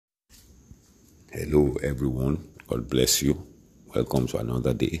Hello, everyone. God bless you. Welcome to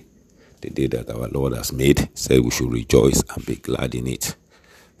another day, the day that our Lord has made. Said we should rejoice and be glad in it.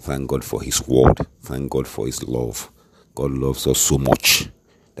 Thank God for His word. Thank God for His love. God loves us so much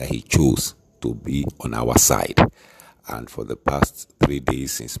that He chose to be on our side. And for the past 3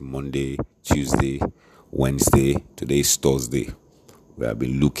 days, since Monday, Tuesday, Wednesday, today is Thursday, we have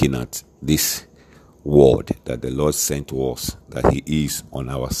been looking at this word that the Lord sent to us, that He is on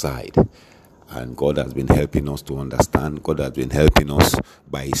our side. And God has been helping us to understand. God has been helping us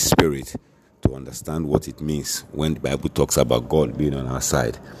by His Spirit to understand what it means when the Bible talks about God being on our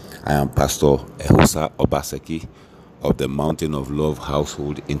side. I am Pastor Ehosa Obaseki of the Mountain of Love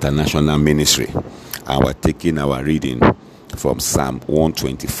Household International Ministry. And we're taking our reading from Psalm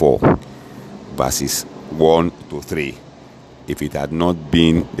 124, verses 1 to 3. If it had not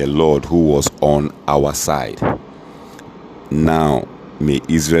been the Lord who was on our side, now may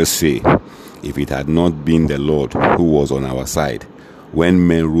Israel say, if it had not been the Lord who was on our side, when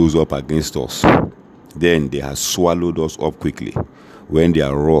men rose up against us, then they had swallowed us up quickly, when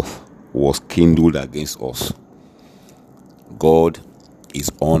their wrath was kindled against us. God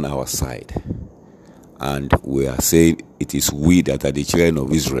is on our side, and we are saying it is we that are the children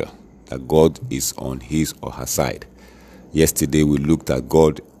of Israel, that God is on his or her side. Yesterday we looked at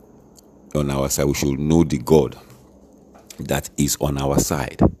God on our side. We should know the God that is on our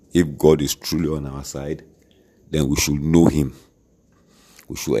side. If God is truly on our side, then we should know Him.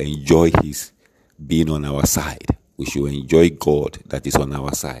 We should enjoy His being on our side. We should enjoy God that is on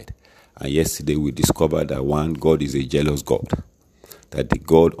our side. And yesterday we discovered that God is a jealous God. That the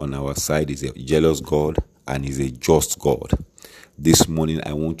God on our side is a jealous God and is a just God. This morning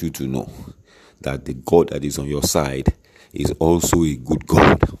I want you to know that the God that is on your side is also a good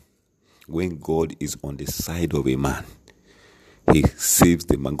God. When God is on the side of a man, He saves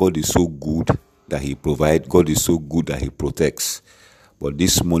the man. God is so good that He provides. God is so good that He protects. But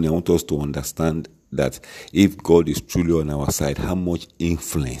this morning, I want us to understand that if God is truly on our side, how much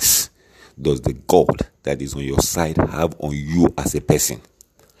influence does the God that is on your side have on you as a person?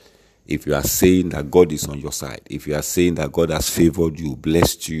 If you are saying that God is on your side, if you are saying that God has favored you,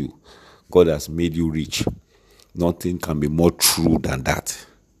 blessed you, God has made you rich, nothing can be more true than that.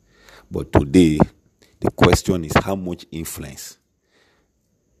 But today, the question is, how much influence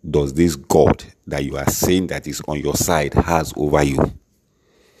does this God that you are saying that is on your side has over you?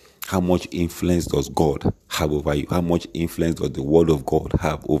 How much influence does God have over you? How much influence does the word of God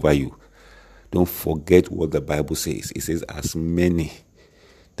have over you? Don't forget what the Bible says. It says, as many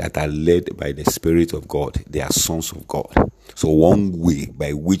that are led by the Spirit of God, they are sons of God. So one way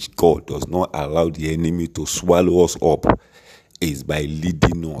by which God does not allow the enemy to swallow us up is by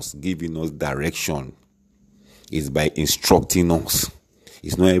leading us, giving us direction, is by instructing us.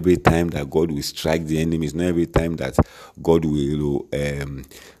 It's not every time that God will strike the enemy. It's not every time that God will,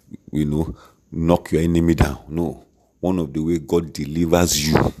 knock your enemy down. No. One of the way God delivers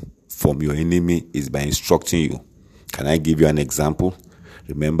you from your enemy is by instructing you. Can I give you an example?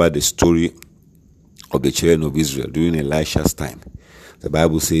 Remember the story of the children of Israel during Elisha's time. The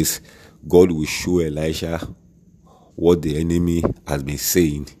Bible says God will show Elisha what the enemy has been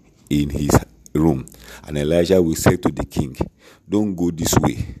saying in his room. And Elisha will say to the king, don't go this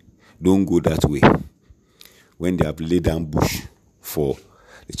way, don't go that way. When they have laid ambush for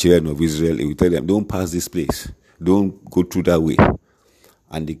the children of Israel, he will tell them, don't pass this place, don't go through that way.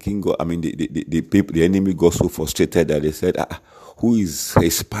 And the king the enemy got so frustrated that they said, who is a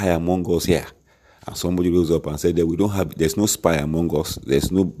spy among us here? And somebody rose up and said that there's no spy among us,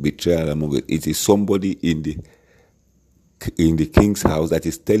 there's no betrayal among us. It is somebody in the king's house that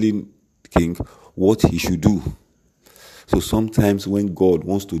is telling the king what he should do. So sometimes when God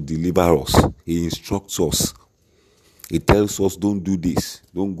wants to deliver us, He instructs us. He tells us, don't do this,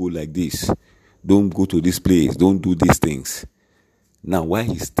 don't go like this, don't go to this place, don't do these things. Now, why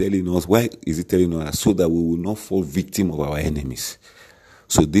is He telling us? So that we will not fall victim of our enemies.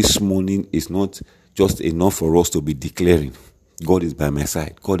 So this morning is not just enough for us to be declaring, God is by my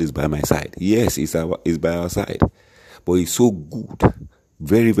side, God is by my side. Yes, He's by our side. But He's so good,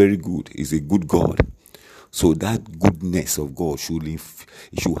 very, very good. He's a good God. So that goodness of God should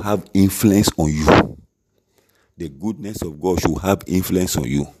have influence on you. The goodness of God should have influence on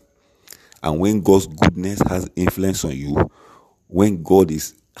you. And when God's goodness has influence on you, when God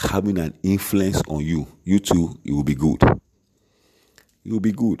is having an influence on you, you too, you will be good. You will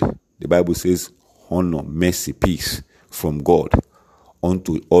be good. The Bible says, honor, mercy, peace from God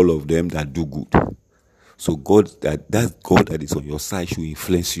unto all of them that do good. So that God that is on your side should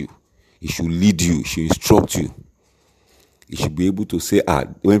influence you. He should lead you. He should instruct you. You should be able to say,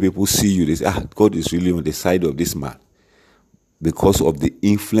 when people see you, they say, God is really on the side of this man. Because of the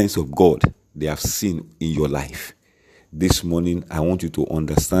influence of God they have seen in your life. This morning, I want you to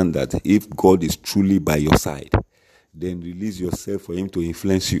understand that if God is truly by your side, then release yourself for him to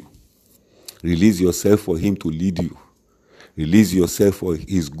influence you. Release yourself for him to lead you. Release yourself for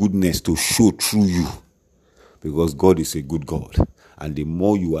his goodness to show through you. Because God is a good God. And the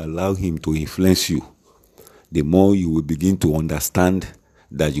more you allow him to influence you, the more you will begin to understand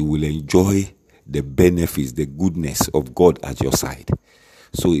that you will enjoy the benefits, the goodness of God at your side.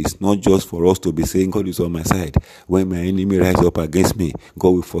 So it's not just for us to be saying, God is on my side. When my enemy rise up against me, God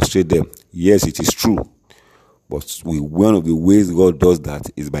will frustrate them. Yes, it is true. But one of the ways God does that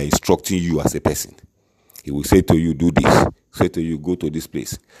is by instructing you as a person. He will say to you, do this. Say to you, go to this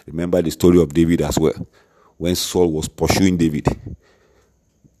place. Remember the story of David as well. When Saul was pursuing David,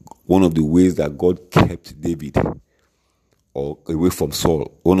 one of the ways that God kept David or away from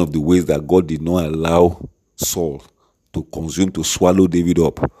Saul, one of the ways that God did not allow Saul to swallow David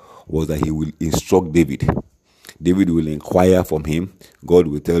up, was that he will instruct David. David will inquire from him. God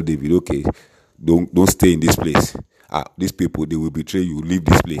will tell David, okay, don't stay in this place. These people, they will betray you. Leave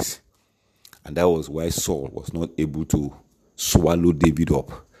this place. And that was why Saul was not able to swallow David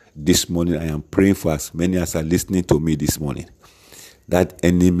up. This morning, I am praying for as many as are listening to me this morning. That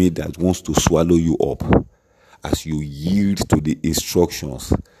enemy that wants to swallow you up, as you yield to the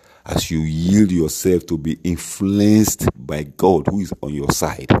instructions, as you yield yourself to be influenced by God who is on your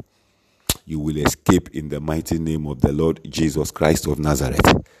side, you will escape in the mighty name of the Lord Jesus Christ of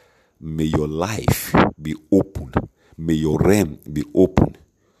Nazareth. May your life be open. May your realm be open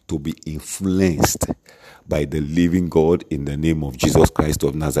to be influenced by the living God in the name of Jesus Christ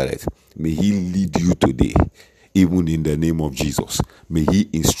of Nazareth. May he lead you today, even in the name of Jesus. May he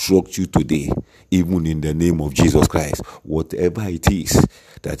instruct you today, even in the name of Jesus Christ. Whatever it is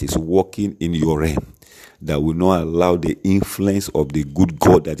that is working in your realm, that will not allow the influence of the good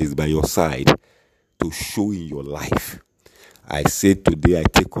God that is by your side to show in your life, I say today, I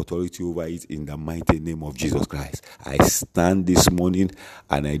take authority over it in the mighty name of Jesus Christ. I stand this morning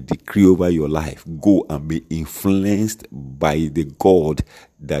and I decree over your life, go and be influenced by the God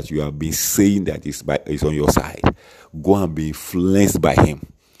that you have been saying that is on your side. Go and be influenced by him.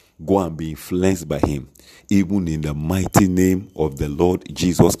 Go and be influenced by him, even in the mighty name of the Lord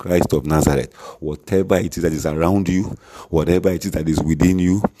Jesus Christ of Nazareth. Whatever it is that is around you, whatever it is that is within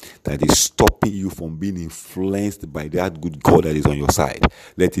you, that is stopping you from being influenced by that good God that is on your side,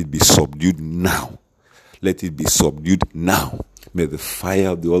 let it be subdued now. Let it be subdued now. May the fire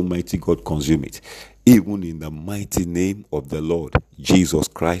of the Almighty God consume it, even in the mighty name of the Lord Jesus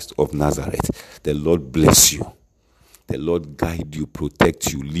Christ of Nazareth. The Lord bless you. The Lord guide you,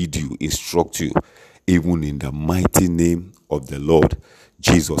 protect you, lead you, instruct you, even in the mighty name of the Lord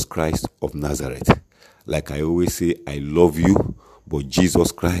Jesus Christ of Nazareth. Like I always say, I love you, but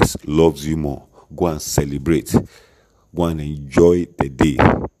Jesus Christ loves you more. Go and celebrate. Go and enjoy the day,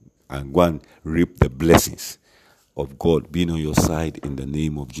 and go and reap the blessings of God being on your side in the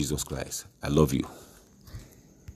name of Jesus Christ. I love you.